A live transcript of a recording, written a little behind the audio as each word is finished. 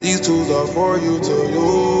These tools are for you to use.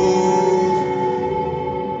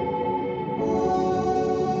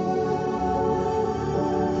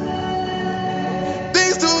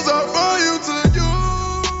 These tools are for you to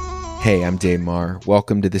use. Hey, I'm Dave Marr.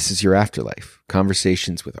 Welcome to This Is Your Afterlife,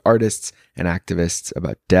 conversations with artists and activists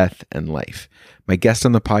about death and life. My guest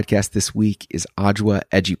on the podcast this week is Adwoa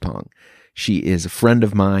Ejipong. She is a friend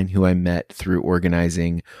of mine who I met through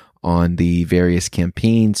organizing on the various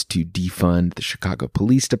campaigns to defund the Chicago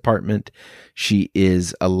Police Department. She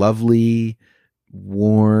is a lovely,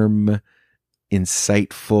 warm,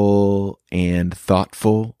 insightful, and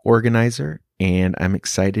thoughtful organizer, and I'm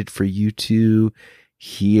excited for you to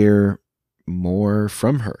hear more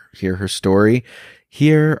from her, hear her story,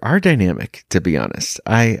 hear our dynamic, to be honest.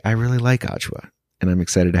 I really like Adwoa, and I'm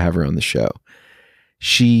excited to have her on the show.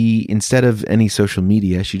 She, instead of any social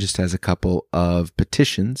media, she just has a couple of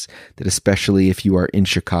petitions that, especially if you are in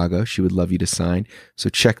Chicago, she would love you to sign. So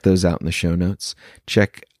check those out in the show notes.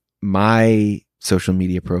 Check my social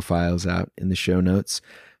media profiles out in the show notes.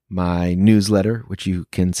 My newsletter, which you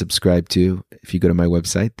can subscribe to if you go to my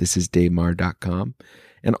website, thisisdavemarr.com.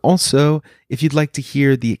 And also, if you'd like to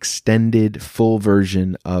hear the extended full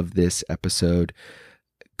version of this episode,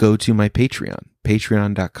 go to my Patreon,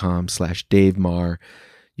 patreon.com/DaveMarr.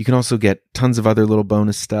 You can also get tons of other little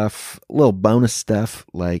bonus stuff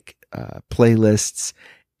like playlists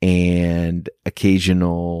and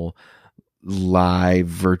occasional live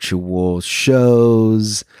virtual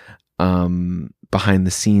shows, behind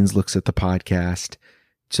the scenes looks at the podcast.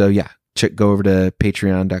 So yeah, go over to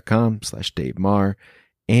patreon.com/DaveMarr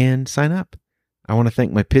and sign up. I want to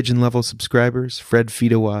thank my Pigeon Level subscribers, Fred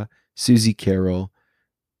Fidowa, Susie Carroll,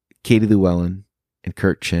 Katie Llewellyn, and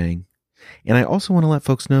Kurt Chang. And I also want to let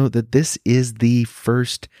folks know that this is the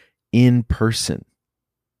first in-person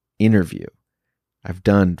interview I've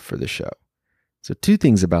done for the show. So two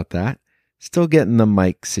things about that. Still getting the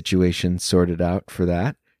mic situation sorted out for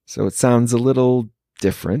that. So it sounds a little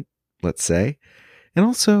different, let's say. And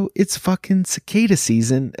also, it's fucking cicada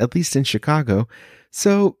season, at least in Chicago.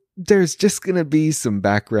 So there's just going to be some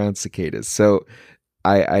background cicadas. So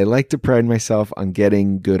I like to pride myself on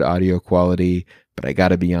getting good audio quality, but I got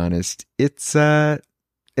to be honest, I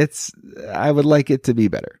would like it to be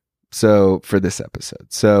better. So for this episode.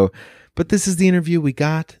 But this is the interview we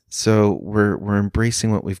got. So we're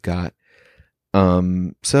embracing what we've got.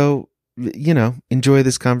 So, enjoy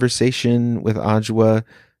this conversation with Adwoa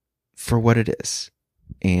for what it is.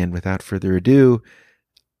 And without further ado,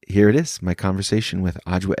 here it is, my conversation with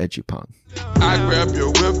Adwoa Ejipong. I grab your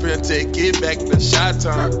whip and take it back to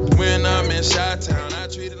Chi-Town. When I'm in Chi-Town, I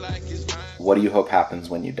treat it like it's mine. What do you hope happens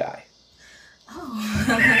when you die? Oh.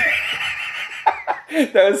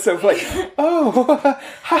 That was so funny. Oh.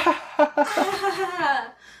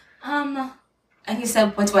 And you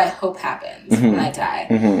said, what do I hope happens when I die?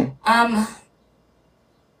 Mm-hmm.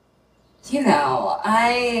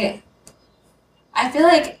 I feel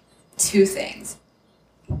like two things.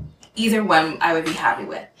 Either one I would be happy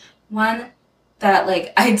with. One, that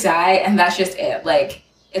I die and that's just it.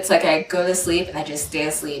 It's like I go to sleep and I just stay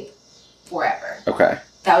asleep forever. Okay.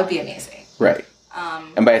 That would be amazing. Right.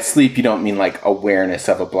 And by sleep, you don't mean awareness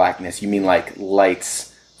of a blackness. You mean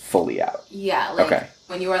lights fully out. Yeah. Okay.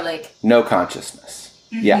 When you are no consciousness.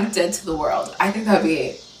 Yeah. Dead to the world. I think that would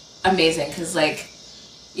be amazing because my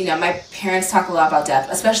parents talk a lot about death,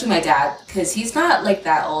 especially my dad, because he's not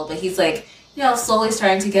that old, but he's slowly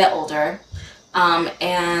starting to get older.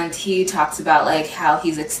 And he talks about how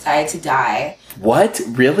he's excited to die. What?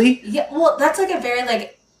 Really? Yeah. Well, that's a very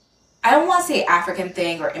I don't want to say African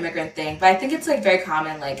thing or immigrant thing, but I think it's very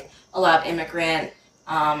common. A lot of immigrant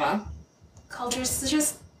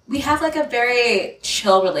cultures, we have a very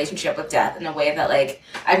chill relationship with death in a way that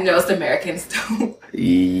I've noticed Americans don't.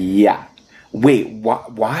 Yeah. Wait,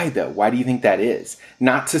 why though? Why do you think that is?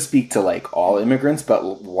 Not to speak to all immigrants,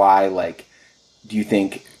 but why do you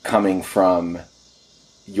think, coming from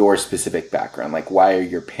your specific background, why are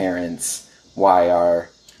your parents, why are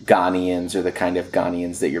Ghanaians, or the kind of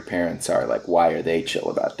Ghanaians that your parents are, why are they chill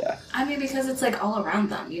about death? I mean, because it's all around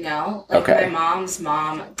them, Okay. My mom's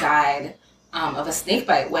mom died of a snake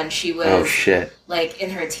bite when she was oh shit, in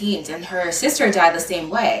her teens, and her sister died the same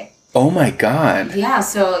way. Oh my god. Yeah,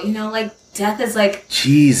 so death is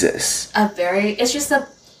Jesus.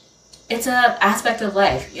 It's a aspect of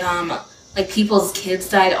life. People's kids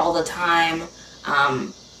died all the time,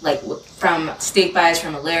 from snake bites,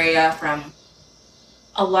 from malaria, from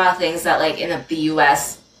a lot of things that in the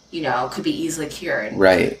U.S. could be easily cured.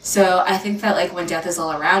 Right. So I think that when death is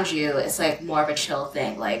all around you, it's more of a chill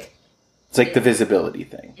thing. It's the visibility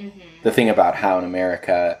thing. Mm-hmm. The thing about how in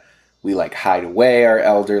America we like hide away our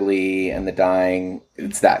elderly and the dying.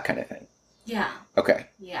 It's that kind of thing. Yeah. Okay.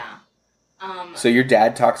 Yeah. So your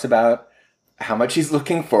dad talks about how much he's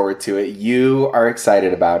looking forward to it. You are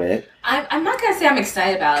excited about it. I'm not gonna say I'm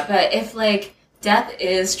excited about it, but if like death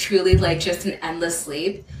is truly like just an endless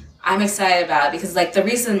sleep, I'm excited about it because like the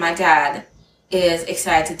reason my dad is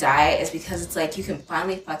excited to die is because it's like you can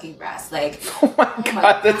finally fucking rest. Like, Oh my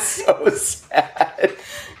God, that's so sad.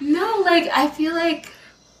 No, like I feel like,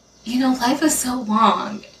 you know, life is so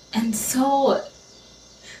long and so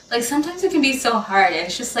like sometimes it can be so hard and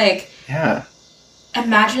it's just like Yeah.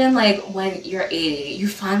 imagine like when you're 80, you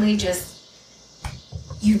finally just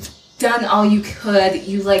you've done all you could,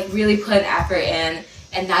 you like really put an effort in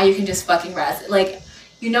and now you can just fucking rest. Like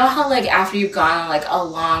you know how like after you've gone on like a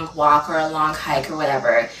long walk or a long hike or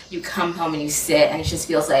whatever, you come home and you sit and it just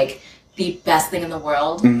feels like the best thing in the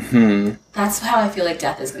world. Mm-hmm. That's how I feel like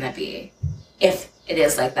death is gonna be. If it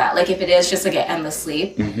is like that. Like if it is just like an endless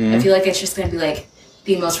sleep, Mm-hmm. I feel like it's just gonna be like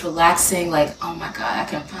the most relaxing, like, oh my god, I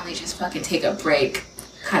can finally just fucking take a break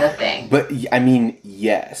kind of thing. But I mean,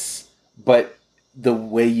 yes. But the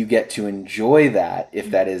way you get to enjoy that,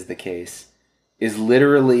 if that is the case, is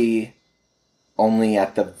literally only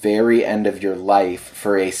at the very end of your life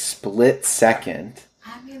for a split second.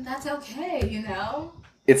 I mean, that's okay, you know?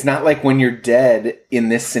 It's not like when you're dead in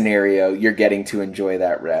this scenario, you're getting to enjoy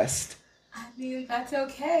that rest. I mean, that's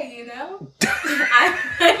okay, you know?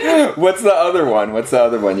 What's the other one? What's the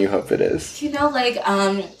other one you hope it is? You know, like,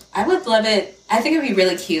 I would love it. I think it'd be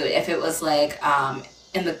really cute if it was like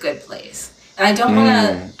in The Good Place. And I don't want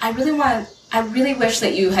to, I really wish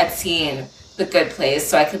that you had seen The Good Place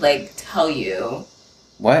so I could like tell you.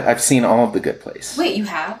 What? I've seen all of The Good Place. Wait, you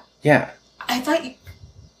have? Yeah. I thought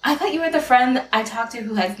you were the friend I talked to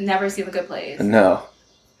who has never seen The Good Place. No.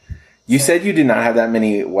 You said you did not have that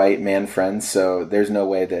many white man friends, so there's no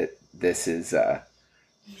way that this is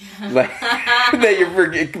like that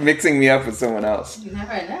you're mixing me up with someone else. You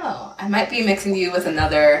never know. I might be mixing you with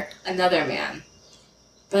another man.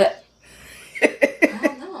 But I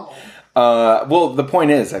don't know. Well, the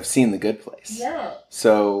point is, I've seen The Good Place. Yeah.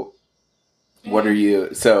 So, what are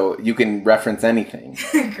you? So you can reference anything.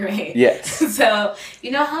 Great. Yes. So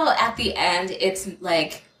you know how at the end it's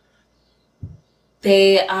like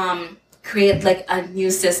they create like a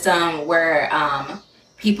new system where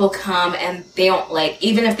people come and they don't like,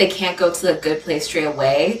 even if they can't go to The Good Place straight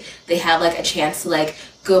away, they have like a chance to like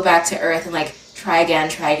go back to Earth and like try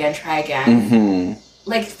again. Mm-hmm.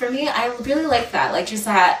 Like for me, I really like that. Like just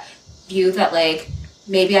that view that like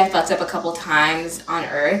maybe I fucked up a couple times on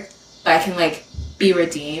Earth, but I can like be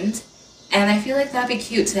redeemed. And I feel like that'd be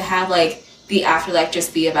cute to have like the afterlife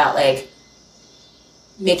just be about like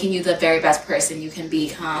making you the very best person you can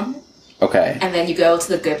become. Okay. And then you go to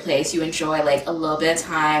The Good Place, you enjoy like a little bit of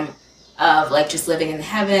time of like just living in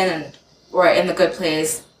heaven or in The Good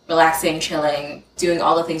Place, relaxing, chilling, doing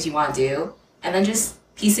all the things you want to do, and then just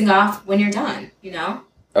piecing off when you're done, you know?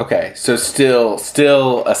 Okay. So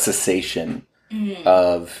still a cessation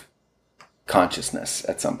of consciousness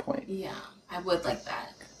at some point. Yeah, I would like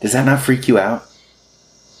that. Does that not freak you out?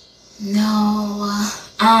 No,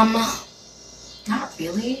 not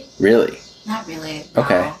really. Really? Not really. No.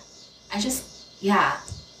 Okay. I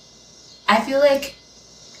feel like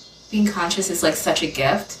being conscious is like such a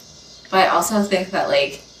gift, but I also think that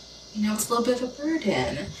like, you know, it's a little bit of a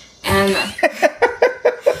burden. And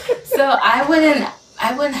so I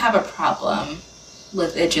wouldn't have a problem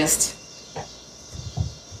with it just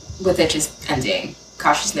ending,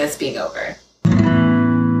 consciousness being over.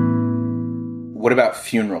 What about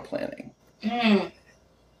funeral planning?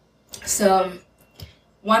 So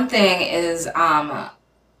one thing is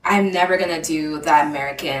I'm never gonna do that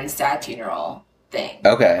American sad funeral thing.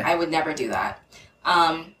 Okay. I would never do that.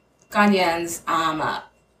 Ghanaians,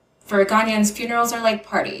 for Ghanaians, funerals are like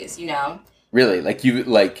parties, you know? Really?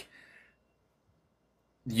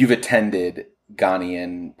 You've attended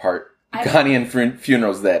Ghanaian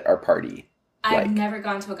funerals that are party. I've never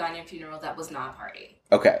gone to a Ghanaian funeral that was not a party.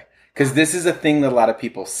 Okay. Because this is a thing that a lot of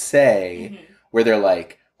people say where they're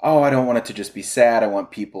like, oh, I don't want it to just be sad. I want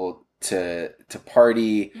people to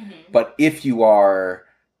party. But if you are,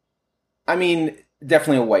 I mean,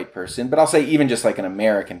 definitely a white person, but I'll say even just like an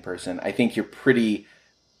American person, I think you're pretty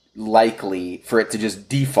likely for it to just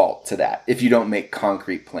default to that if you don't make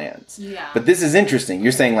concrete plans. Yeah. But this is interesting.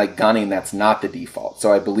 You're saying like Ghanaian, that's not the default.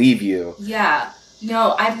 So I believe you. Yeah.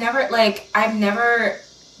 No, I've never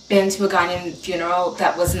been to a Ghanaian funeral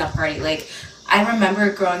that wasn't a party. Like, I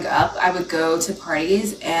remember growing up, I would go to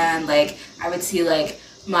parties and like I would see like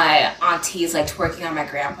my aunties like twerking on my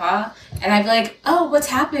grandpa, And I'd be like, oh, what's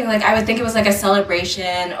happening? Like, I would think it was like a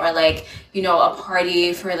celebration or like, you know, a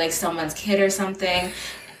party for like someone's kid or something.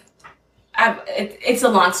 It's a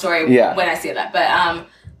long story when I say that. But,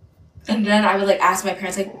 and then I would like ask my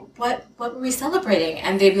parents, like, what were we celebrating?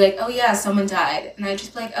 And they'd be like, oh yeah, someone died. And I'd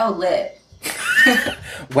just be like, oh, lit.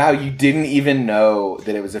 Wow, you didn't even know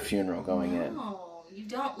that it was a funeral going in. No, you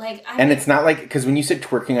don't like. And it's not like, because when you said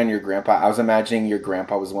twerking on your grandpa, I was imagining your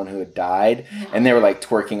grandpa was the one who had died, and they were like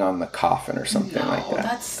twerking on the coffin or something like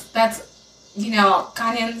that. That's you know,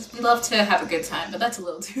 Ghanaians, we love to have a good time, but that's a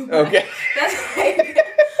little too much. Okay. That's like,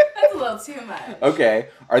 that's a little too much. Okay.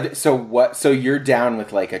 So you're down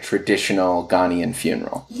with like a traditional Ghanaian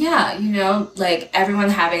funeral? Yeah, you know, like everyone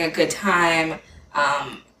having a good time,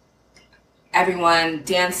 everyone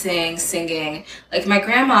dancing, singing. Like my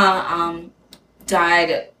grandma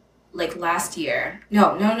died like last year.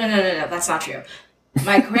 No, that's not true.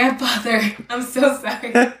 My grandfather, I'm so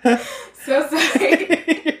sorry. So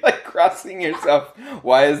sorry. You're like crossing yourself.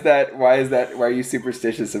 Why is that? Why are you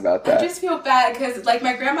superstitious about that? I just feel bad because like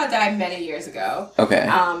my grandma died many years ago. Okay.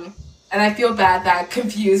 And I feel bad that I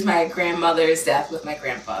confused my grandmother's death with my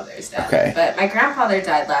grandfather's death. Okay. But my grandfather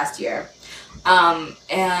died last year. And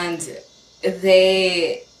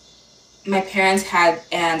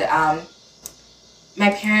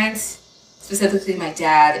my parents, specifically my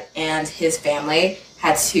dad and his family,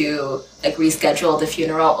 had to like reschedule the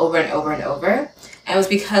funeral over and over and over. And it was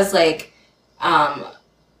because like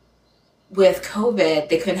with COVID,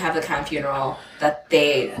 they couldn't have the kind of funeral that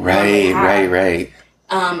they normally had. Right.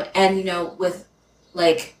 And you know, with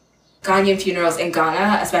like Ghanaian funerals in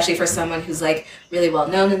Ghana, especially for someone who's like really well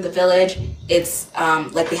known in the village, it's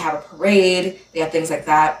like they have a parade, they have things like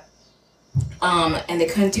that. And they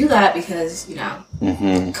couldn't do that because, you know,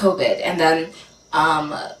 COVID. And then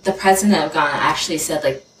the president of Ghana actually said,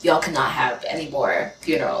 like, y'all cannot have any more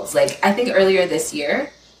funerals. Like, I think earlier this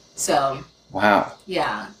year. So. Wow.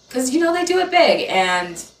 Yeah. Because, you know, they do it big.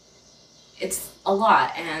 And it's a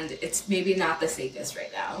lot. And it's maybe not the safest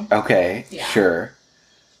right now. Okay. Yeah. Sure.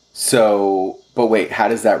 So, but wait, how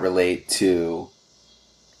does that relate to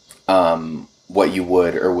what you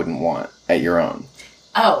would or wouldn't want at your own?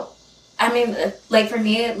 Oh. I mean, like, for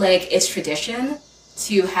me, like, it's tradition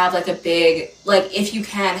to have, like, a big, like, if you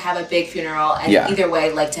can, have a big funeral. And either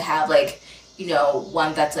way, like, to have, like, you know,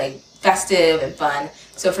 one that's, like, festive and fun.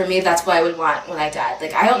 So for me, that's what I would want when I died.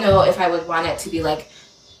 Like, I don't know if I would want it to be, like,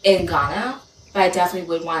 in Ghana, but I definitely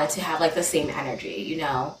would want it to have, like, the same energy, you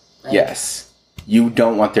know? Like, yes. You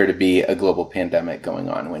don't want there to be a global pandemic going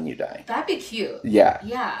on when you die. That'd be cute. Yeah.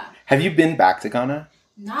 Yeah. Have you been back to Ghana?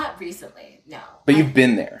 Not recently, no. But you've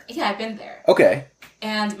been there? Yeah, I've been there. Okay.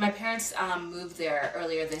 And my parents moved there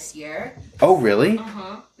earlier this year. Oh, really?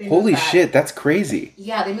 Holy shit, that's crazy.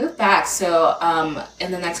 Yeah, they moved back. So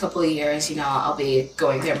in the next couple of years, you know, I'll be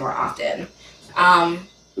going there more often.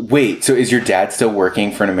 Wait, so is your dad still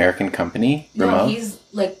working for an American company? Remote? No, he's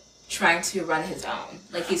like trying to run his own.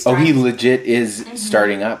 Like he's. Oh, he legit is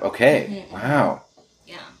starting up. Okay. Wow.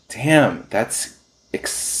 Yeah. Damn, that's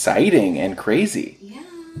exciting and crazy. Yeah.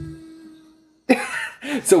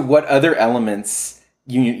 So what other elements,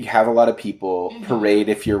 you have a lot of people, parade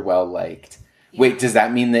if you're well liked. Yeah. Wait, does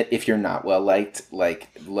that mean that if you're not well liked, like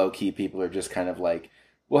low key people are just kind of like,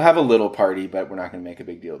 we'll have a little party, but we're not going to make a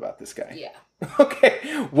big deal about this guy? Yeah. Okay.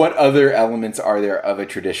 What other elements are there of a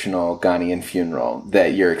traditional Ghanaian funeral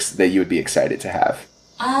that you would be excited to have?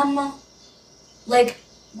 Like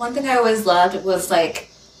one thing I always loved was like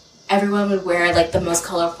everyone would wear like the most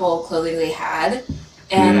colorful clothing they had.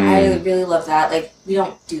 And I really love that. Like, we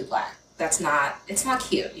don't do black. It's not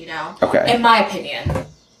cute, you know? Okay. In my opinion.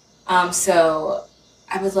 So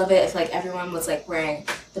I would love it if, like, everyone was, like, wearing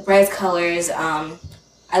the bright colors.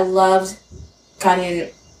 I loved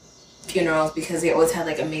Ghanaian funerals because they always had,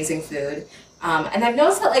 like, amazing food. And I've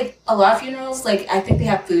noticed that, like, a lot of funerals, like, I think they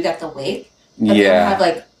have food at the wake. But they don't have,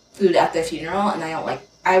 like, food at the funeral. And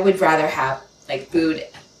I would rather have, like, food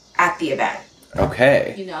at the event.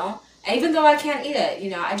 Okay. You know? And even though I can't eat it, you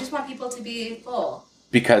know, I just want people to be full.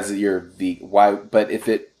 Because you're why? But if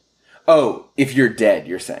you're dead,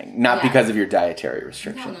 you're saying not because of your dietary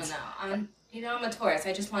restrictions. No. I'm a Taurus.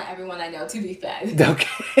 I just want everyone I know to be fed.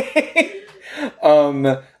 Okay.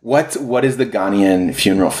 What is the Ghanaian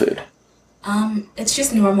funeral food? It's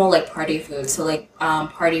just normal like party food. So like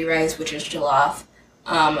party rice, which is jollof,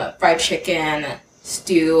 fried chicken,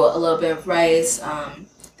 stew, a little bit of rice,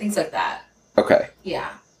 things like that. Okay.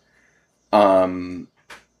 Yeah.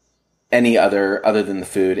 Any other than the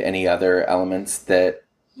food, any other elements that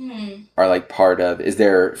are like part of? Is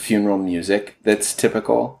there funeral music that's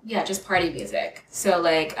typical? Yeah, just party music. So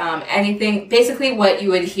like anything, basically what you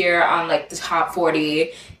would hear on like the top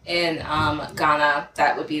 40 in Ghana,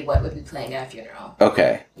 that would be what would be playing at a funeral.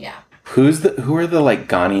 Okay. Yeah. Who are the like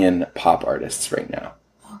Ghanaian pop artists right now?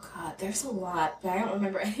 Oh god, there's a lot, but I don't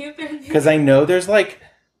remember any of their names. Because I know there's like,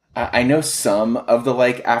 I know some of the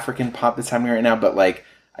like African pop that's happening right now, but like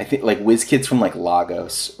I think like WizKid's from like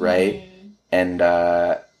Lagos, right? And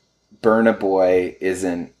Burna Boy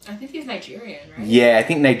isn't. I think he's Nigerian, right? Yeah, I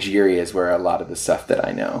think Nigeria is where a lot of the stuff that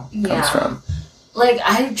I know comes from. Like,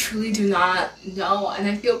 I truly do not know, and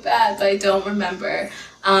I feel bad, but I don't remember.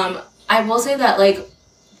 I will say that, like,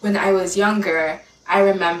 when I was younger, I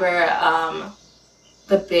remember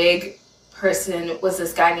the big person was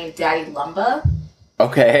this guy named Daddy Lumba.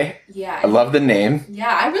 Okay. Yeah. I love the name.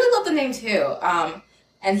 Yeah, I really love the name, too.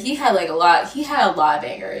 And he had, like, a lot of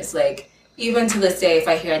bangers. Like, even to this day, if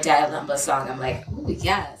I hear a Daddy Lumba song, I'm like, ooh,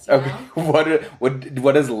 yes. You okay. know?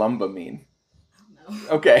 What does lumba mean? I don't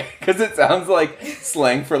know. Okay, because it sounds like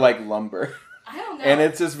slang for like lumber. I don't know. And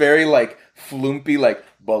it's just very like flumpy, like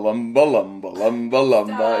balumba lumba lumba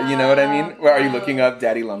lumba. You know what I mean? Where are you looking up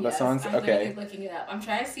Daddy Lumba songs? I'm okay. looking it up. I'm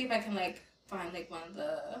trying to see if I can like find like one of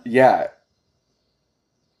the. Yeah.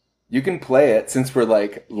 You can play it since we're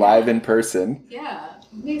like live in person. Yeah.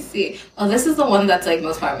 Let me see. Oh, this is the one that's like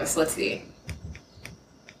most popular. So let's see.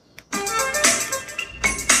 I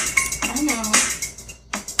don't know.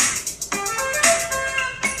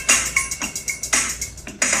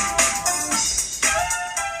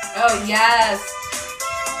 Oh yes.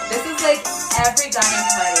 This is like every Ghanaian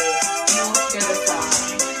party. You will hear the song.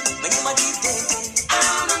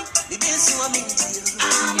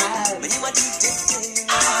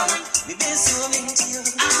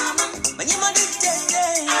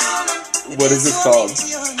 What is this called?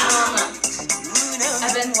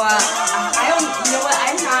 Ebenwa. I don't. You know what?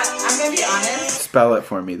 I'm gonna be honest. Spell it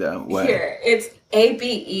for me though. What? Here, it's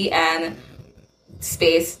ABEN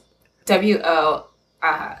space WO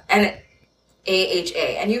and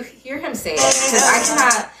AHA, and you hear him say it because I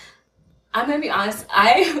cannot. I'm gonna be honest.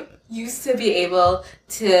 I used to be able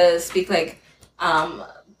to speak like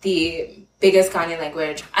the biggest Ghanaian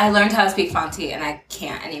language. I learned how to speak Fanti, and I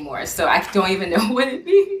can't anymore. So I don't even know what it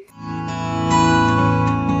means.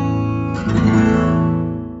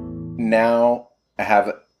 Now I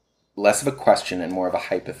have less of a question and more of a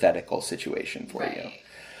hypothetical situation for you.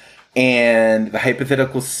 And the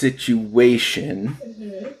hypothetical situation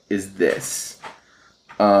is this.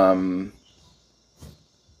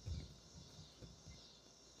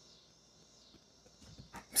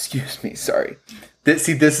 Excuse me, sorry. This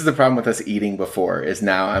is the problem with us eating before, is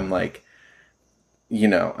now I'm like,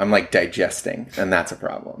 I'm like digesting, and that's a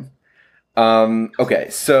problem. Okay,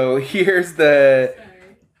 so here's the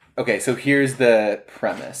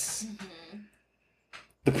premise.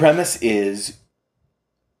 The premise is,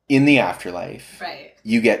 in the afterlife,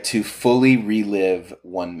 you get to fully relive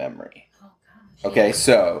one memory. Oh, gosh. Okay,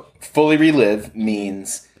 so fully relive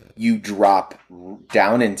means you drop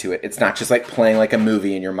down into it. It's not just like playing like a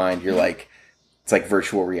movie in your mind. You're like, it's like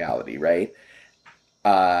virtual reality, right?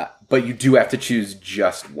 But you do have to choose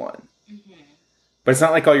just one. But it's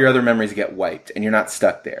not like all your other memories get wiped and you're not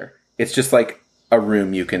stuck there. It's just like a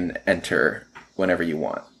room you can enter whenever you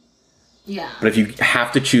want. Yeah. But if you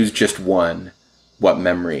have to choose just one, what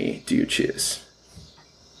memory do you choose?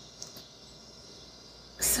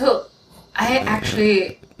 So, I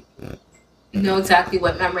actually know exactly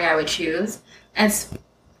what memory I would choose. And it's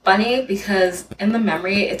funny because in the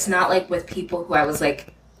memory, it's not like with people who I was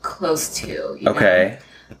like close to. You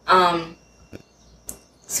know?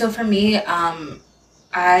 So for me,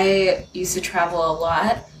 I used to travel a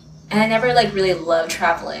lot, and I never like really loved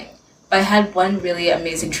traveling. But I had one really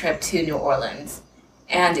amazing trip to New Orleans,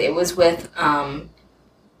 and it was with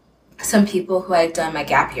some people who I'd done my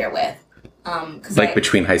gap year with.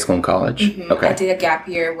 Between high school and college? Okay. I did a gap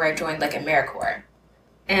year where I joined like AmeriCorps.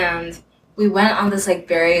 And we went on this like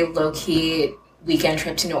very low-key weekend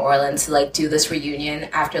trip to New Orleans to like do this reunion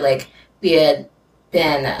after like we had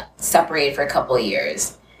been separated for a couple of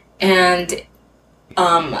years. And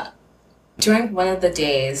during one of the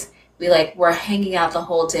days, we like were hanging out the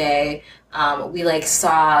whole day. We like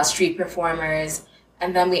saw street performers,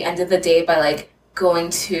 and then we ended the day by like going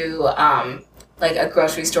to like a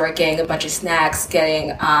grocery store, getting a bunch of snacks,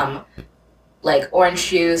 getting like orange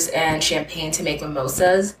juice and champagne to make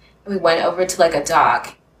mimosas. And we went over to like a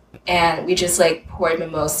dock, and we just like poured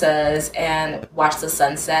mimosas and watched the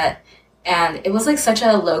sunset. And it was like such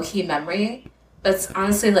a low-key memory. That's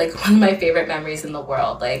honestly like one of my favorite memories in the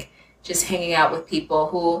world. Like just hanging out with people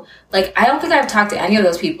who, like, I don't think I've talked to any of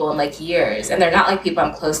those people in, like, years. And they're not, like, people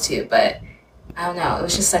I'm close to, but I don't know. It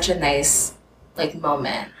was just such a nice, like,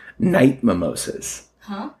 moment. Night mimosas.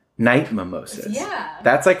 Huh? Night mimosas. Yeah.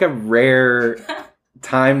 That's like a rare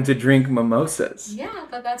time to drink mimosas. Yeah,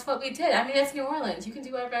 but that's what we did. I mean, it's New Orleans. You can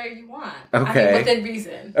do whatever you want. Okay. I mean, within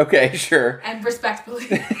reason. Okay, sure. And respectfully.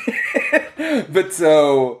 But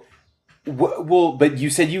so, well, but you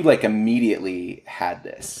said you like immediately had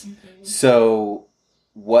this. Mm-hmm. So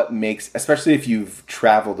what makes, especially if you've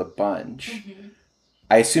traveled a bunch, Mm-hmm.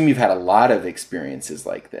 I assume you've had a lot of experiences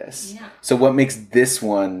like this. Yeah. So what makes this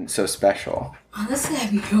one so special? Honestly, I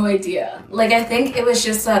have no idea. Like, I think it was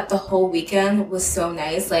just that the whole weekend was so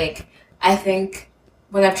nice. Like, I think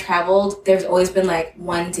when I've traveled, there's always been, like,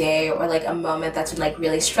 one day or, like, a moment that's been, like,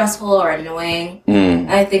 really stressful or annoying.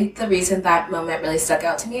 And I think the reason that moment really stuck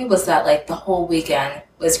out to me was that, like, the whole weekend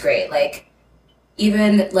was great. Like,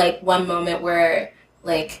 even, like, one moment where,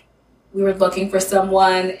 like, we were looking for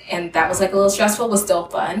someone and that was, like, a little stressful was still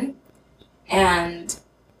fun. And,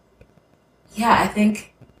 yeah, I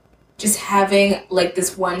think just having, like,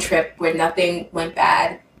 this one trip where nothing went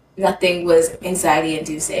bad, nothing was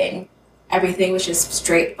anxiety-inducing, everything was just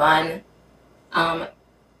straight fun. And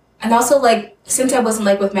also, like, since I wasn't,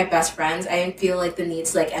 like, with my best friends, I didn't feel, like, the need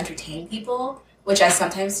to, like, entertain people, which I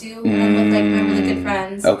sometimes do when I'm with, like, my really good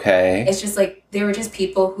friends. Okay. It's just, like, they were just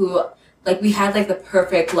people who, like, we had, like, the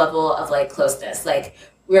perfect level of, like, closeness. Like,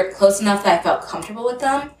 we were close enough that I felt comfortable with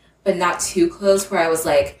them, but not too close where I was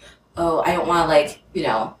like, oh, I don't want to, like, you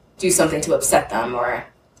know, do something to upset them or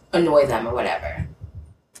annoy them or whatever.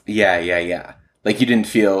 Yeah. Like you didn't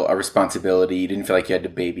feel a responsibility. You didn't feel like you had to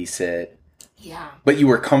babysit. Yeah. But you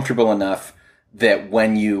were comfortable enough that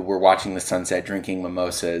when you were watching the sunset, drinking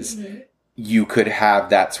mimosas, you could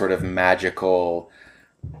have that sort of magical,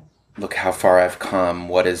 look how far I've come,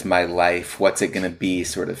 what is my life, what's it going to be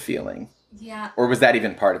sort of feeling. Yeah. Or was that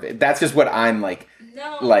even part of it? That's just what I'm like,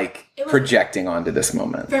 No. like projecting onto this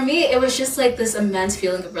moment. For me, it was just, like, this immense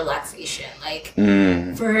feeling of relaxation. Like,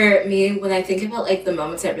 for me, when I think about, like, the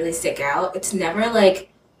moments that really stick out, it's never, like,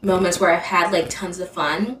 moments where I've had, like, tons of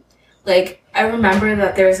fun. Like, I remember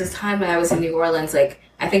that there was this time when I was in New Orleans, like,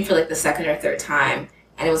 I think for, like, the second or third time,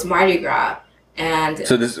 and it was Mardi Gras. And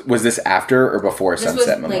so was this after or before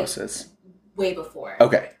Sunset was, Mimosas? Like, way before.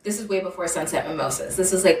 Okay. This is way before Sunset Mimosas.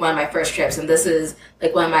 This is, like, one of my first trips, and this is,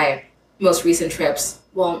 like, one of my most recent trips.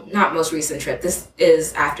 Well, not most recent trip. This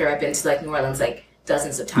is after I've been to, like, New Orleans, like,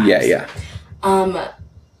 dozens of times. Yeah.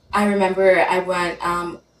 I remember I went,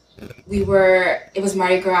 it was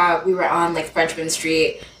Mardi Gras, we were on, like, Frenchman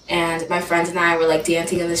Street, and my friends and I were, like,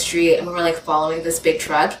 dancing in the street, and we were, like, following this big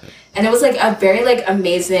truck. And it was, like, a very, like,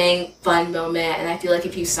 amazing, fun moment. And I feel like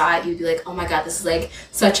if you saw it, you'd be like, oh, my God, this is, like,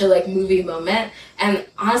 such a, like, movie moment. And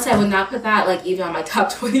honestly, I would not put that, like, even on my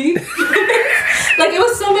top 20. Like, it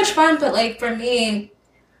was so much fun. But, like, for me,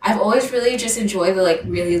 I've always really just enjoyed the, like,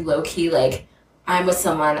 really low-key, like, I'm with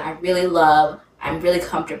someone I really love. I'm really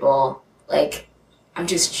comfortable. Like, I'm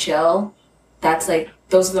just chill. That's, like,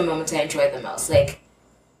 those are the moments I enjoy the most. Like,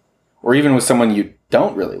 or even with someone you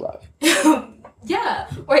don't really love. Yeah,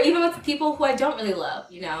 or even with people who I don't really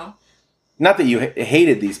love, you know? Not that you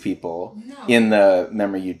hated these people in the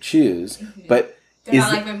memory you'd choose, but... They're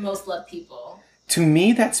not, like, my most loved people. To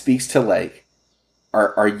me, that speaks to, like,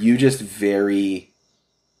 are you just very...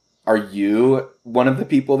 Are you one of the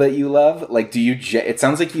people that you love? Like, do you... It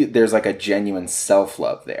sounds like there's, like, a genuine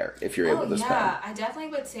self-love there, if you're able to spend. Yeah, I definitely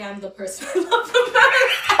would say I'm the person I love the most.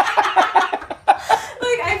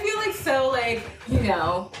 Like, I feel like so, like, you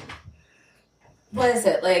know... What is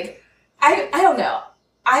it? Like, I don't know.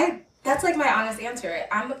 That's, like, my honest answer.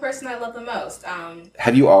 I'm the person I love the most.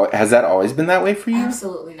 Has that always been that way for you?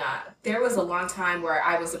 Absolutely not. There was a long time where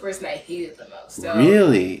I was the person I hated the most. So,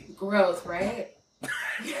 really? Growth, right?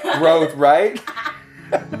 Growth, right?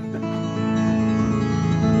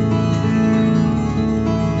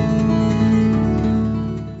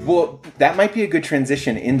 Well, that might be a good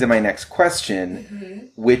transition into my next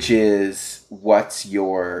question, which is, what's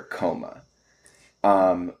your coma?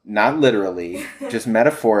 Not literally, just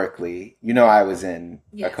metaphorically. You know, I was in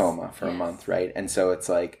a coma for a month, right? And so it's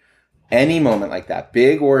like any moment like that,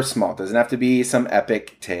 big or small, doesn't have to be some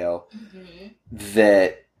epic tale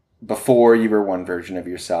that before you were one version of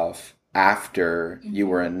yourself, after you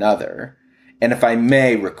were another. And if I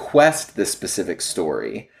may request the specific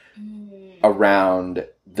story around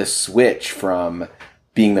the switch from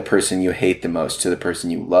being the person you hate the most to the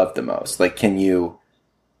person you love the most, like, can you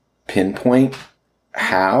pinpoint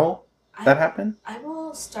how that happened? I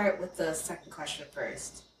will start with the second question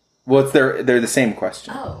first. Well, they're the same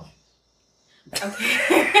question. Oh.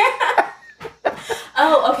 Okay.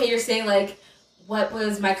 Oh, okay. You're saying like, what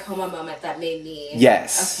was my coma moment that made me?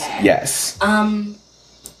 Yes. Okay. Yes. I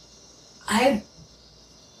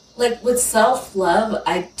like with self-love,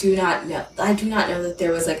 I do not know that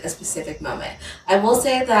there was like a specific moment. I will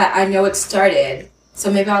say that I know it started,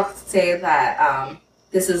 so maybe I'll say that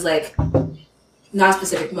this is like not a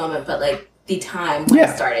specific moment, but like the time when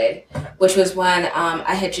it started, which was when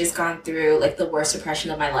I had just gone through like the worst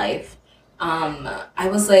depression of my life. I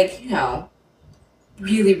was like,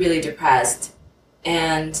 really, really depressed,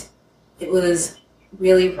 and it was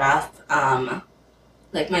really rough.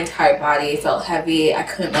 Like my entire body felt heavy. I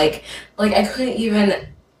couldn't I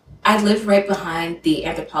lived right behind the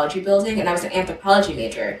anthropology building, and I was an anthropology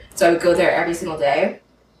major, so I would go there every single day.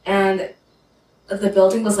 And the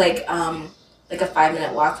building was like a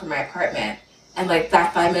 5-minute walk from my apartment, and like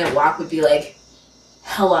that 5-minute walk would be like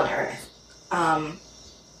hell on earth.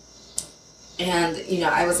 And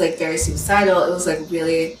I was like very suicidal. It was like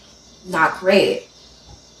really not great.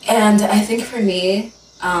 And I think for me,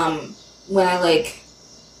 when I like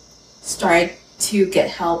started to get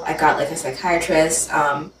help, I got like a psychiatrist.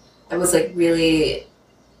 I was like really,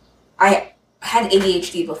 I had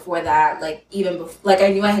ADHD before that. Like even before, like I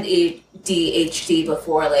knew I had ADHD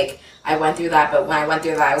before like I went through that. But when I went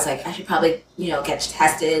through that, I was like, I should probably get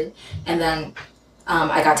tested. And then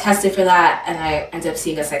I got tested for that, and I ended up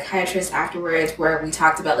seeing a psychiatrist afterwards where we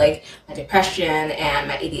talked about like my depression and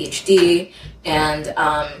my ADHD, and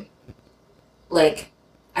like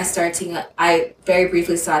I very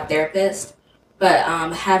briefly saw a therapist, but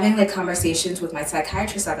having like conversations with my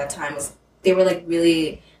psychiatrist at that time they were like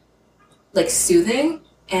really like soothing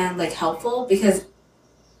and like helpful, because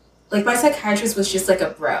like my psychiatrist was just like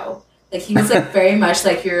a bro. Like he was like very much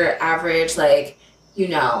like your average like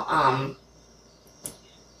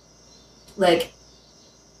like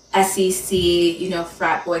SEC,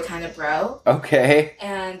 frat boy kind of bro. Okay.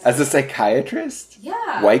 And as a psychiatrist?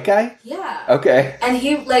 Yeah. White guy? Yeah. Okay. And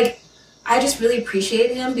he like, I just really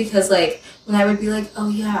appreciated him, because like when I would be like, oh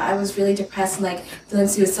yeah, I was really depressed and like feeling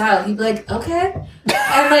suicidal, he'd be like, okay.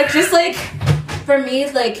 And like just like for me,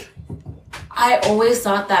 like I always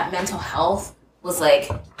thought that mental health was like,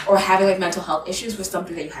 or having like mental health issues was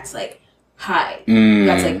something that you had to like hide. You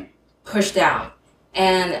had to like push down.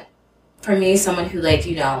 And for me, someone who like,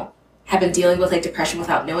 had been dealing with like depression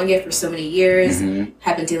without knowing it for so many years,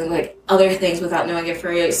 had been dealing with like other things without knowing it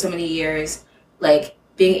for so many years, like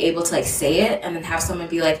being able to like say it and then have someone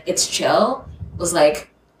be like, it's chill, was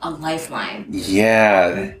like a lifeline.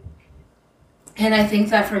 Yeah. And I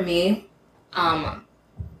think that for me,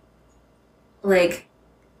 like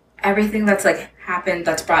everything that's like happened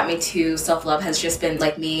that's brought me to self-love has just been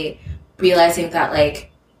like me realizing that like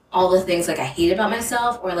all the things like I hate about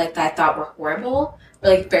myself or like that I thought were horrible, but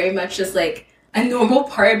like very much just like a normal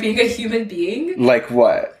part of being a human being. Like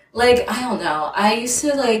what? Like, I don't know. I used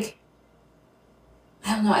to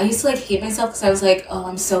hate myself because I was like, oh,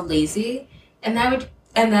 I'm so lazy. And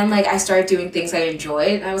then like I started doing things I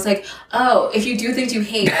enjoyed, and I was like, oh, if you do things you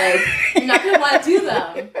hate, like you're not gonna want to do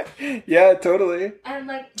them. Yeah, totally. And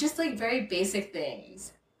like just like very basic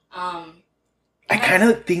things. I kind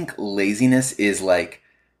of think laziness is like,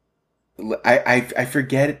 I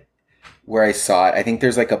forget where I saw it. I think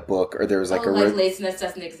there's like a book, or there was like laziness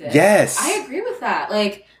doesn't exist. Yes. I agree with that.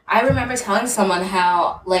 Like I remember telling someone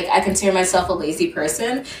how like I consider myself a lazy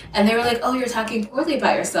person, and they were like, oh, you're talking poorly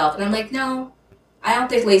about yourself. And I'm like, no, I don't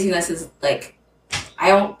think laziness is like, I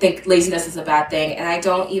don't think laziness is a bad thing, and I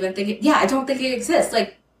don't even think I don't think it exists.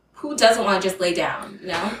 Like, who doesn't want to just lay down,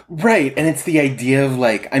 Right. And it's the idea of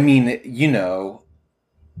like, I mean,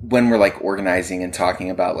 when we're like organizing and talking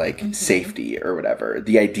about like safety or whatever,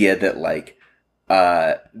 the idea that like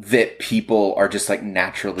that people are just like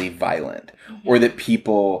naturally violent, or that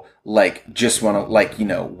people like just want to like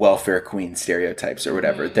welfare queen stereotypes or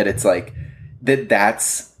whatever, that it's like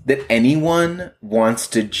that anyone wants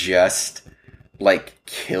to just like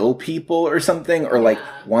kill people or something, or like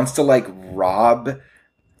wants to like rob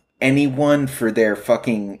anyone for their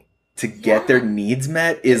fucking to get their needs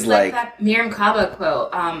met is like that Miriam Kaba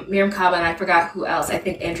quote. Miriam Kaba, and I forgot who else. I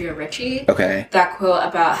think Andrea Ritchie. Okay. That quote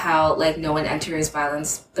about how like no one enters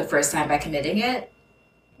violence the first time by committing it.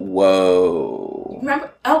 Whoa.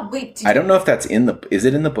 Remember? Oh wait. I don't know if that's is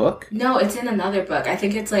it in the book? No, it's in another book. I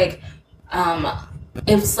think it's like,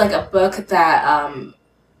 it's like a book that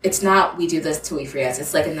it's not We Do This Till We Free Us.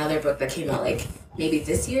 It's like another book that came out like maybe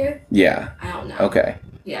this year. Yeah. I don't know. Okay.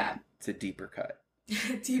 Yeah. It's a deeper cut.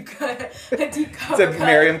 Deep cut. A deep cut. It's a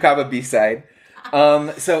Miriam Kaba B-side.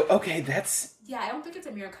 So, okay, that's... Yeah, I don't think it's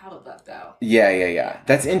a Miriam Kaba book, though. Yeah.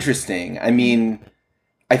 That's interesting. I mean,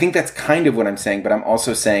 I think that's kind of what I'm saying, but I'm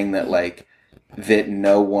also saying that like that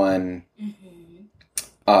no one,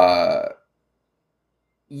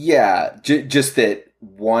 just that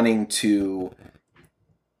wanting to,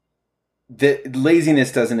 that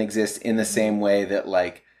laziness doesn't exist in the same way that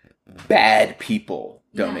like bad people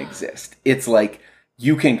don't exist. It's like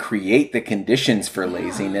you can create the conditions for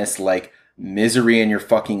laziness, like misery in your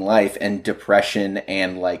fucking life and depression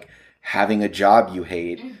and like having a job you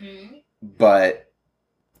hate, but.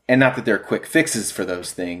 And not that there are quick fixes for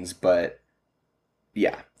those things, but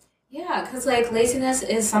yeah. Yeah, because like laziness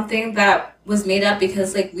is something that was made up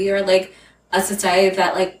because like we are like a society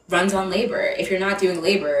that like runs on labor. If you're not doing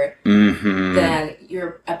labor, then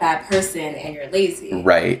you're a bad person and you're lazy.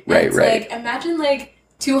 Right. Like imagine like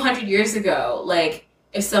 200 years ago, like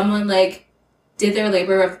if someone like did their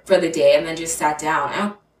labor for the day and then just sat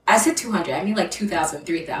down. I said 200. I mean like 2,000,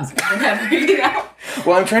 3,000, whatever. You know.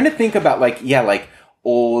 Well, I'm trying to think about like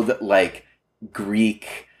old, like,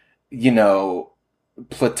 Greek,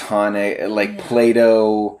 Platonic, like,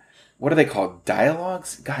 Plato, what are they called?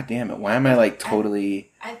 Dialogues? God damn it. Why am I, like,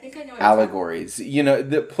 totally... I think I know what allegories.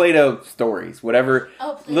 The Plato stories, whatever.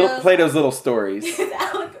 Oh, Plato's little stories.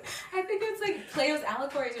 I think it's, like, Plato's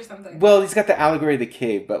allegories or something. Well, he's got the allegory of the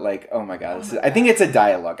cave, but, like, oh my God. I think it's a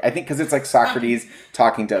dialogue. I think because it's, like, Socrates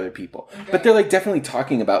talking to other people. Okay. But they're, like, definitely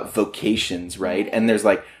talking about vocations, right? And there's,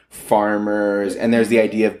 like, farmers, and there's the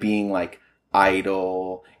idea of being like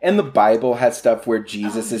idle, and the Bible has stuff where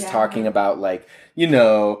Jesus is talking about like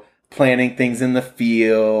planting things in the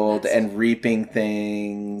field and reaping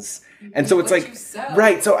things, and so it's like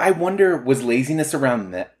right. So I wonder, was laziness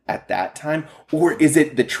around that at that time, or is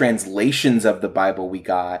it the translations of the Bible we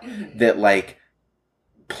got that like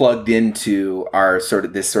plugged into our sort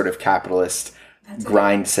of capitalist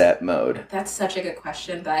grind set mode? That's such a good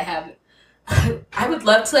question that I have. I would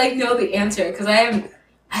love to like know the answer because I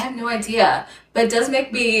have no idea, but it does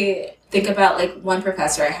make me think about like one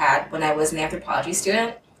professor I had when I was an anthropology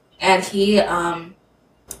student, and he I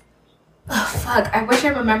wish I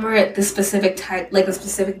remember the specific type, like the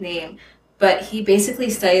specific name, but he basically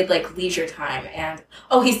studied like leisure time, and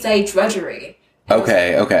he studied drudgery.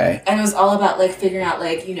 Okay. And it was all about like figuring out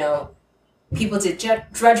like people did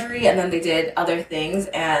drudgery and then they did other things,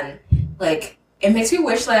 and like it makes me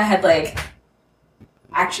wish that I had like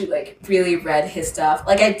actually like really read his stuff.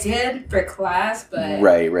 Like I did for class, but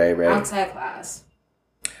right. outside class.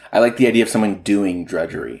 I like the idea of someone doing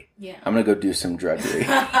drudgery. Yeah. I'm gonna go do some drudgery.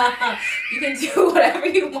 You can do whatever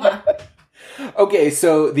you want. Okay,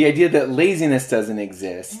 so the idea that laziness doesn't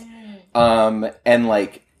exist, and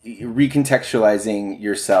like recontextualizing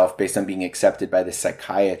yourself based on being accepted by the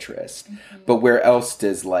psychiatrist. But where else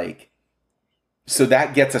does so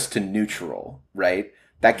that gets us to neutral, right?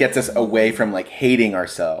 That gets us away from like hating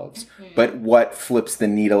ourselves. But what flips the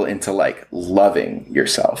needle into like loving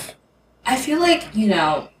yourself? I feel like,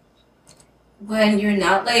 when you're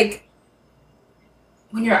not like,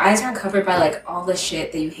 when your eyes aren't covered by like all the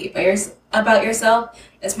shit that you hate about yourself,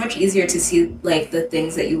 it's much easier to see like the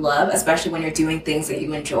things that you love, especially when you're doing things that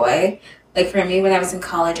you enjoy. Like for me, when I was in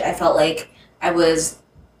college, I felt like I was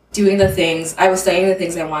studying the things I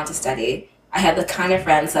wanted to study. I had the kind of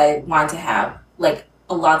friends I wanted to have. Like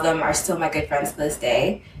a lot of them are still my good friends to this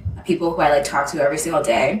day. People who I like talk to every single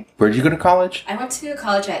day. Where did you go to college? I went to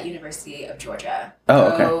college at University of Georgia. Oh,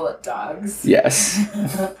 okay. Go Dogs. Yes.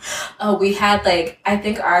 We had I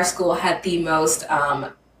think our school had the most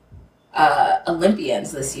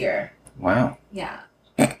Olympians this year. Wow. Yeah.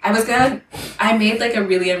 I made like a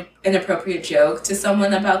really inappropriate joke to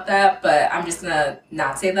someone about that, but I'm just gonna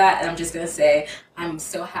not say that, and I'm just gonna say I'm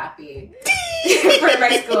so happy for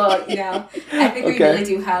my school. I think we really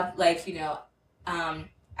do have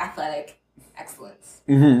athletic excellence.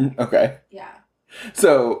 Okay. Yeah.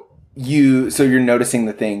 So you're noticing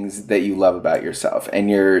the things that you love about yourself,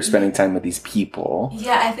 and you're spending time with these people.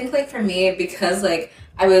 Yeah, I think for me, because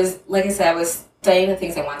I was studying the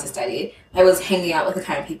things I wanted to study. I was hanging out with the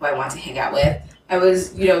kind of people I wanted to hang out with. I was,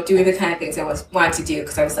 doing the kind of things I wanted to do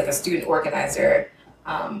because I was a student organizer.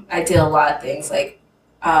 I did a lot of things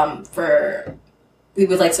we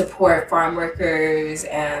would support farm workers,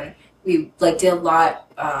 and we did a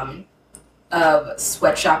lot of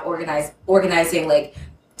sweatshop organizing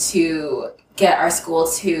to get our school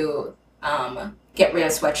to get rid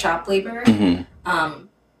of sweatshop labor.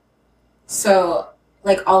 So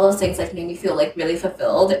all those things made me feel really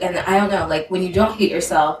fulfilled. And I don't know, when you don't hate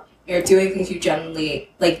yourself, you're doing things you genuinely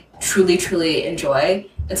truly enjoy,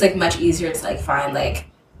 it's much easier to find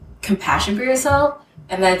compassion for yourself,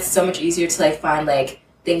 and then it's so much easier to find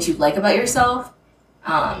things you like about yourself.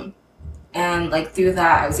 And through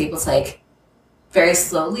that I was able to very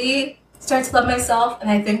slowly start to love myself. And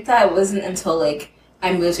I think that wasn't until like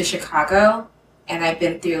I moved to Chicago and I've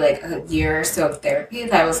been through like a year or so of therapy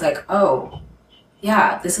that I was like, oh,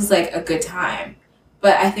 yeah, this is like a good time.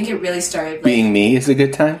 But I think it really started like, being me is a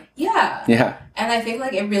good time. Yeah. Yeah. And I think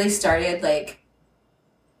like it really started like,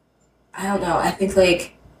 I don't know, I think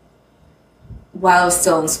like while I was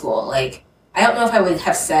still in school, like I don't know if I would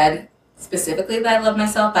have said specifically that I love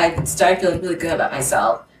myself, but I started feeling really good about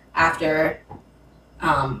myself after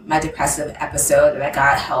my depressive episode, and I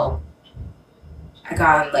got help. I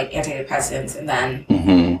got on like antidepressants, and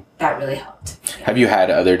then that really helped. Yeah. Have you had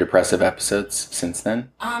other depressive episodes since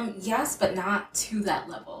then? Yes, but not to that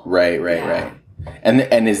level. Right.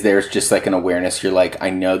 And is there just like an awareness? You're like, I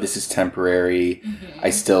know this is temporary. I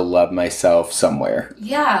still love myself somewhere.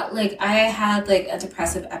 Yeah, like I had like a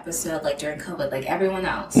depressive episode like during COVID, like everyone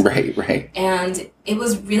else. Right. And it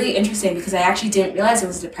was really interesting because I actually didn't realize it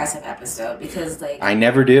was a depressive episode because like I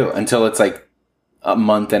never do until it's like a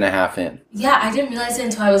month and a half in. Yeah, I didn't realize it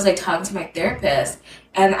until I was like talking to my therapist,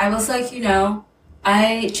 and I was like,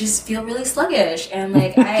 I just feel really sluggish and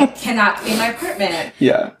like I cannot clean my apartment.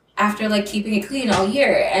 Yeah. After like keeping it clean all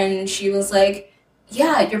year. And she was like,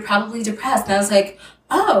 yeah, you're probably depressed. And I was like,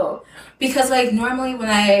 oh, because like normally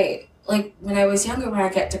when I was younger, when I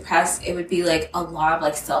get depressed, it would be like a lot of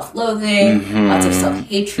like self-loathing, lots of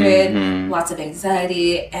self-hatred, lots of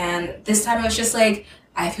anxiety. And this time it was just like,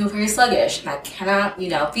 I feel very sluggish and I cannot,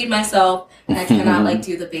 feed myself and I cannot like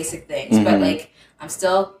do the basic things. But like, I'm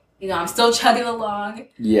still chugging along.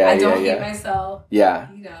 Yeah. I don't hate myself. Yeah.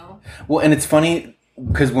 Well, and it's funny,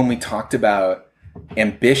 because when we talked about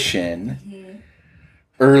ambition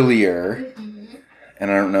earlier, and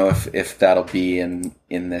I don't know if that'll be in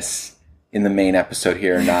the main episode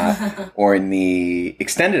here or not, or in the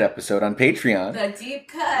extended episode on Patreon. The deep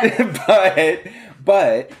cut.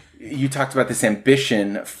 but you talked about this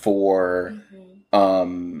ambition for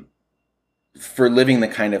living the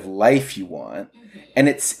kind of life you want. And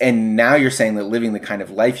now you're saying that living the kind of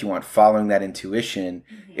life you want, following that intuition,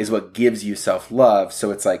 is what gives you self-love.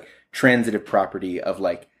 So it's like transitive property of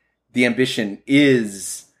like the ambition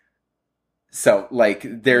is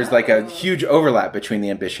there's like a huge overlap between the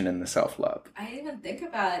ambition and the self-love. I didn't even think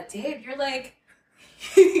about it, Dave. You're like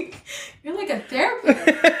a therapist.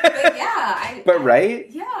 But yeah, right?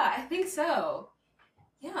 Yeah, I think so.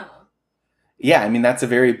 Yeah. Yeah, I mean that's a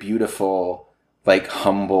very beautiful, like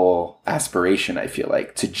humble aspiration, I feel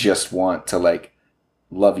like, to just want to like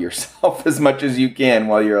love yourself as much as you can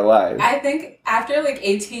while you're alive. I think after like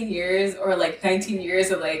 18 years or like 19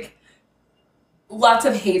 years of like lots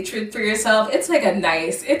of hatred for yourself, it's like a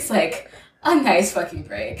nice fucking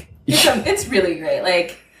break. It's really great.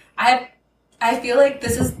 Like I feel like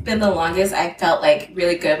this has been the longest I felt like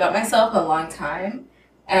really good about myself in a long time.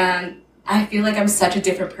 And I feel like I'm such a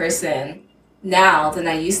different person now than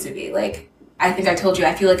I used to be. Like, I think I told you,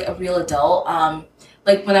 I feel like a real adult.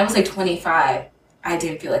 Like when I was like 25, I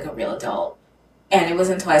didn't feel like a real adult. And it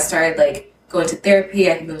wasn't until I started like going to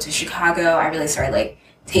therapy, I moved to Chicago, I really started like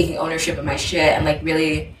taking ownership of my shit and like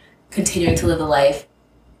really continuing to live the life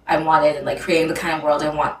I wanted and like creating the kind of world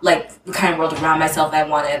I want, like the kind of world around myself I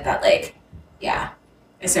wanted, that like, yeah,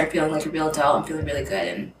 I started feeling like a real adult and feeling really good.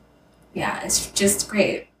 And yeah, it's just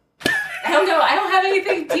great. I don't know. I don't have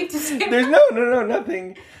anything deep to say. There's no,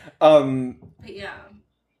 nothing. But yeah.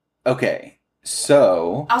 Okay.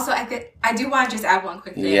 So also, I do want to just add one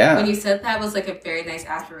quick thing. Yeah. When you said that was like a very nice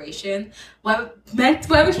aspiration, what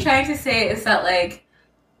I was trying to say is that like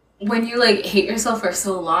when you like hate yourself for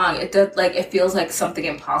so long, it feels like something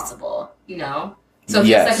impossible, So it feels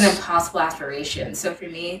like an impossible aspiration. So for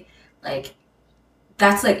me, like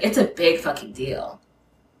that's like it's a big fucking deal.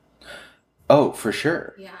 Oh, for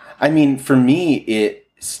sure. Yeah. I mean, for me, it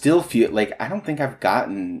still feels like I don't think I've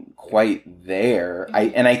gotten quite there.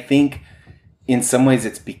 I think in some ways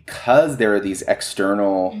it's because there are these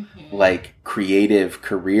external, like creative,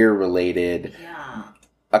 career related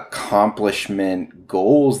accomplishment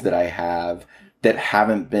goals that I have that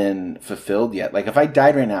haven't been fulfilled yet. Like if I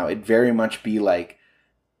died right now, it'd very much be like,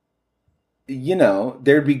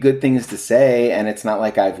 there'd be good things to say, and it's not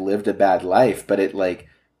like I've lived a bad life, but it like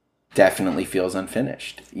definitely feels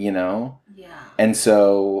unfinished, Yeah. And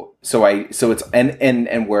so it's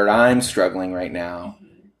and where I'm struggling right now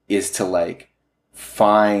is to like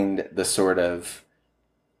find the sort of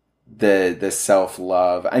the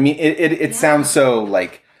self-love. I mean, it sounds so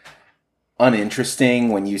like uninteresting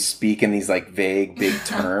when you speak in these like vague big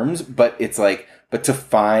terms, but it's like, but to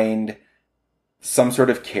find some sort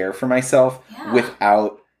of care for myself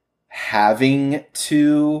without having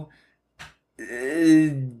to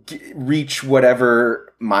reach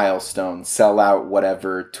whatever milestone, sell out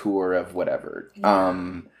whatever tour of whatever. Yeah.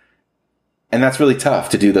 And that's really tough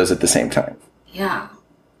to do those at the same time. Yeah.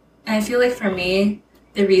 And I feel like for me,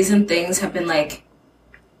 the reason things have been like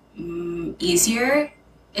easier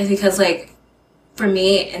is because like for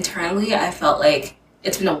me internally, I felt like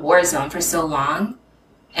it's been a war zone for so long.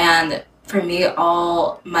 And for me,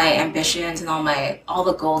 all my ambitions and all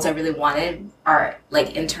the goals I really wanted are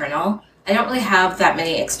like internal. I don't really have that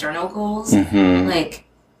many external goals. Mm-hmm. Like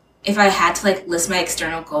if I had to like list my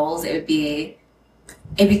external goals, it'd be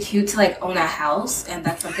cute to like own a house, and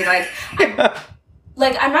that's something like I'm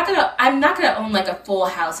not gonna own like a full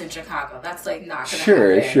house in Chicago. That's like not gonna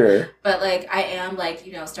happen. Sure. But like I am like,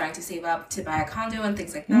 you know, starting to save up to buy a condo and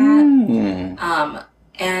things like that.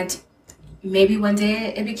 And maybe one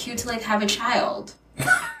day it'd be cute to like have a child.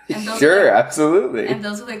 And Sure, absolutely. And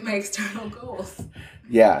those are like my external goals.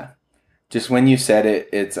 Yeah. Just when you said it,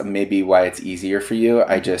 it's maybe why it's easier for you.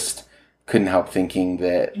 I just couldn't help thinking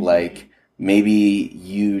that like maybe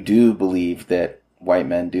you do believe that white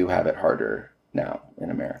men do have it harder now in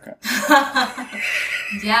America.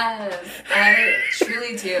 Yes, I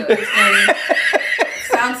truly do. It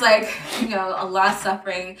sounds like, you know, a lot of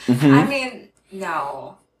suffering. Mm-hmm. I mean,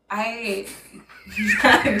 no. I'm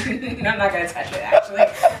not going to touch it, actually.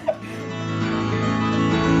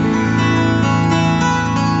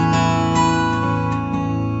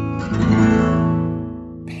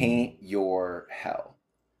 Paint your hell.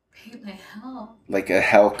 Paint my hell. Like a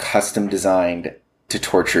hell custom designed to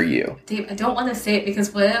torture you. Dave, I don't want to say it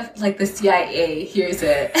because what if like the CIA hears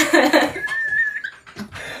it?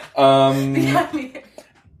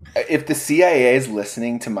 If the CIA is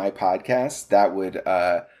listening to my podcast, that would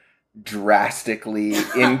drastically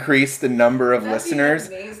increase the number of listeners.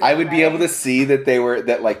 Amazing, I would be able to see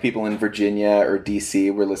that like people in Virginia or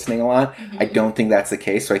DC were listening a lot. Mm-hmm. I don't think that's the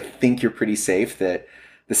case. So I think you're pretty safe that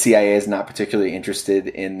the CIA is not particularly interested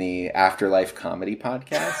in the Afterlife comedy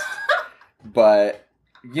podcast. But,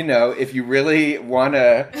 you know, if you really want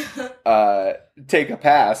to take a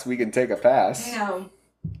pass, we can take a pass. You know,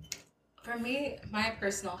 for me, my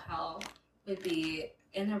personal hell would be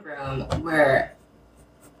in a room where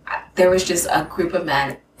there was just a group of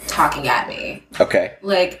men talking at me. Okay.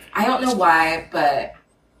 Like, I don't know why, but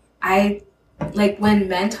I like when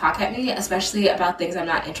men talk at me, especially about things I'm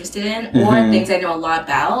not interested in or things I know a lot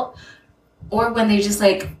about, or when they just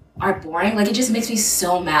like are boring, like it just makes me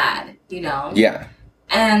so mad, you know? Yeah.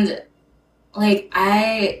 And like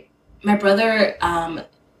my brother,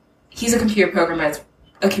 he's a computer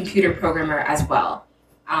programmer as well.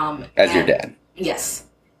 As your dad. Yes.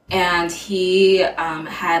 And he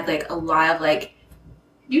had like a lot of like,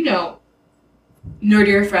 you know,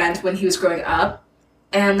 nerdier friends when he was growing up.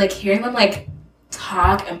 And like hearing them like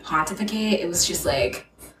talk and pontificate, it was just like,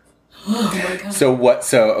 oh my God.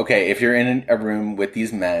 So okay, if you're in a room with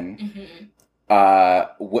these men,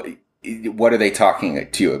 what are they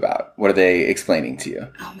talking to you about? What are they explaining to you?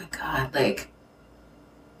 Oh my God, like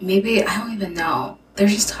maybe I don't even know. They're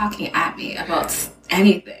just talking at me about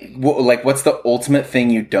anything. Well, like, what's the ultimate thing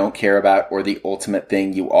you don't care about, or the ultimate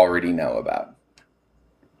thing you already know about?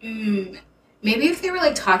 Maybe if they were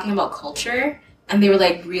like talking about culture and they were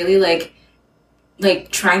like really like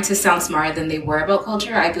trying to sound smarter than they were about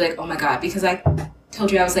culture, I'd be like, oh my God, because I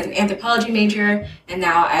told you I was like an anthropology major and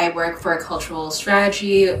now I work for a cultural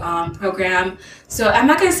strategy program. So I'm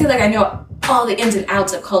not going to say like I know all the ins and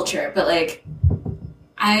outs of culture, but like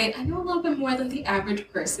I know a little bit more than the average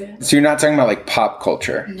person. So you're not talking about like pop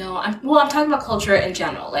culture? No, I'm talking about culture in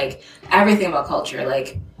general, like everything about culture,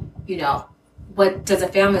 like, you know, what does a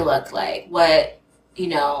family look like? What, you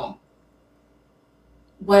know,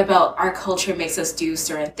 what about our culture makes us do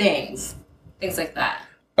certain things like that.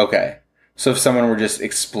 Okay. So if someone were just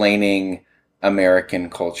explaining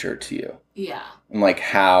American culture to you. Yeah. And like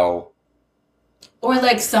how. Or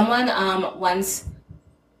like someone once,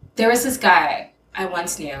 there was this guy I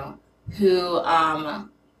once knew who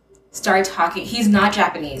started talking, he's not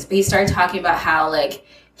Japanese, but he started talking about how like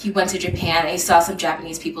he went to Japan and he saw some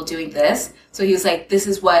Japanese people doing this. So he was like, this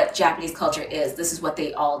is what Japanese culture is. This is what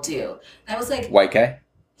they all do. And I was like... White guy?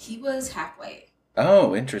 He was half white.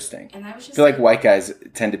 Oh, interesting. And I was just I feel like white guys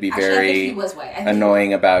tend to be actually, very I think he was white.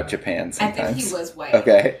 annoying about Japan sometimes. I think he was white.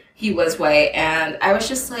 Okay. He was white. And I was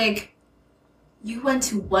just like, you went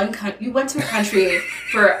to a country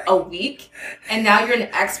for a week and now you're an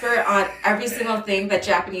expert on every single thing that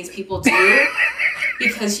Japanese people do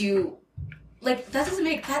because you like that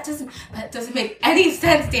doesn't make any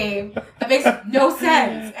sense, Dave. That makes no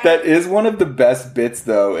sense. That is one of the best bits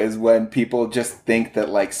though, is when people just think that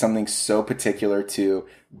like something so particular to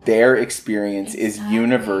their experience is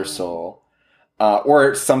universal.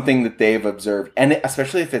 or something that they've observed, and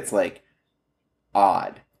especially if it's like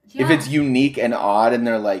odd, if it's unique and odd, and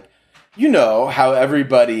they're like, you know how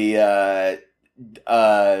everybody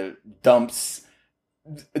dumps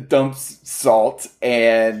salt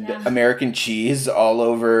and American cheese all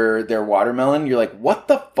over their watermelon. You're like, what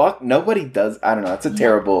the fuck? Nobody does. I don't know. It's a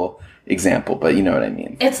terrible example, but you know what I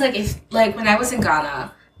mean. It's like when I was in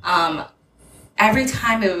Ghana, every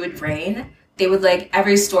time it would rain, they would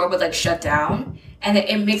every store would shut down. And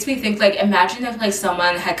it makes me think, imagine if,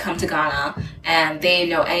 someone had come to Ghana and they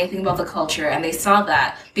know anything about the culture and they saw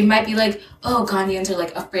that. They might be like, oh, Ghanaians are,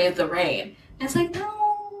 afraid of the rain. And it's like,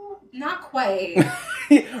 no, not quite.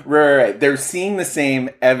 Right. They're seeing the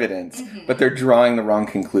same evidence, but they're drawing the wrong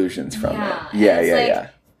conclusions from it. Yeah.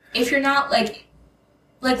 If you're not,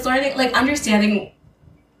 learning, understanding...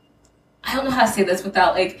 I don't know how to say this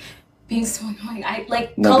without, being so annoying.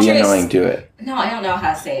 No, culture be annoying, do it. No, I don't know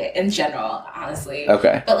how to say it in general, honestly.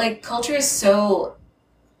 Okay. But culture is so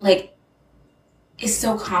is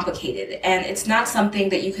so complicated, and it's not something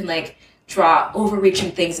that you can draw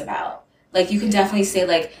overreaching things about. You can definitely say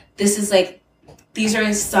this is these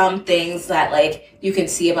are some things that you can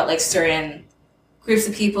see about certain groups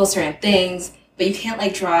of people, certain things, but you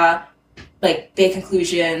can't draw big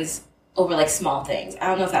conclusions over small things. I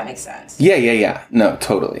don't know if that makes sense. Yeah. No,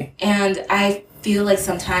 totally. And I feel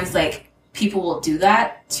sometimes people will do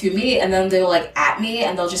that to me, and then they'll at me,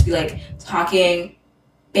 and they'll just be talking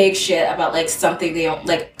big shit about something they don't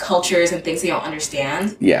cultures and things they don't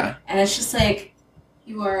understand. Yeah. And it's just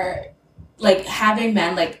you are having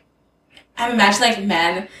men I'm imagining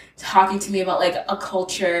men talking to me about a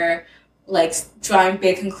culture, drawing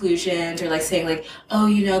big conclusions, or saying oh,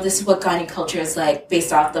 this is what Ghanaian culture is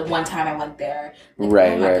based off the one time I went there.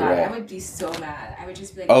 Right. I would be so mad. I would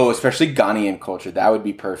just be oh, especially Ghanaian culture. That would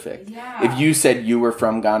be perfect. Yeah. If you said you were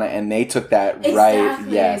from Ghana and they took that exactly. right,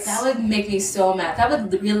 yes. That would make me so mad. That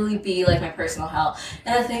would really be my personal hell.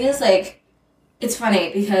 And the thing is it's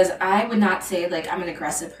funny because I would not say I'm an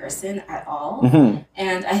aggressive person at all. Mm-hmm.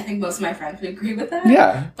 And I think most of my friends would agree with that.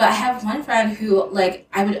 Yeah. But I have one friend who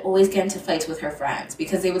I would always get into fights with her friends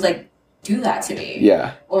because they would do that to me.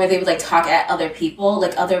 Yeah. Or they would talk at other people,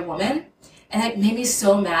 other women. And it made me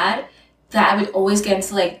so mad that I would always get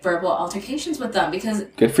into verbal altercations with them because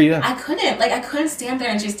good for you. I couldn't stand there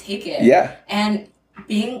and just take it. Yeah. And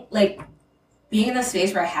being in a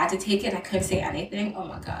space where I had to take it and I couldn't say anything, oh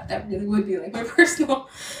my god, that really would be my personal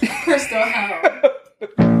hell.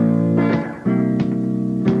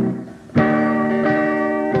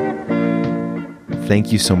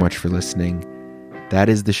 Thank you so much for listening. That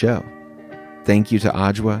is the show. Thank you to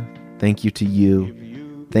Ajwa. Thank you to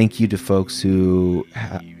you. Thank you to folks who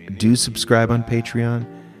do subscribe on Patreon.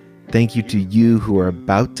 Thank you to you who are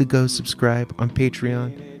about to go subscribe on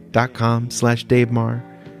patreon.com/Dave Marr.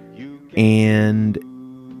 And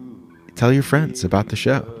tell your friends about the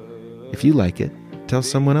show. If you like it, tell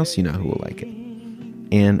someone else you know who will like it.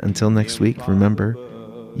 And until next week, remember,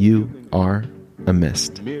 you are a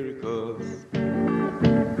mist. Miracles,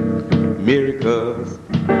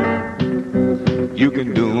 you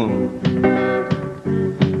can do them.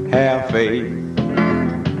 Have faith.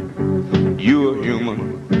 You're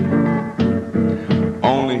human,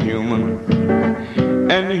 only human.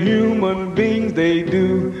 And human beings, they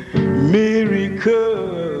do miracles.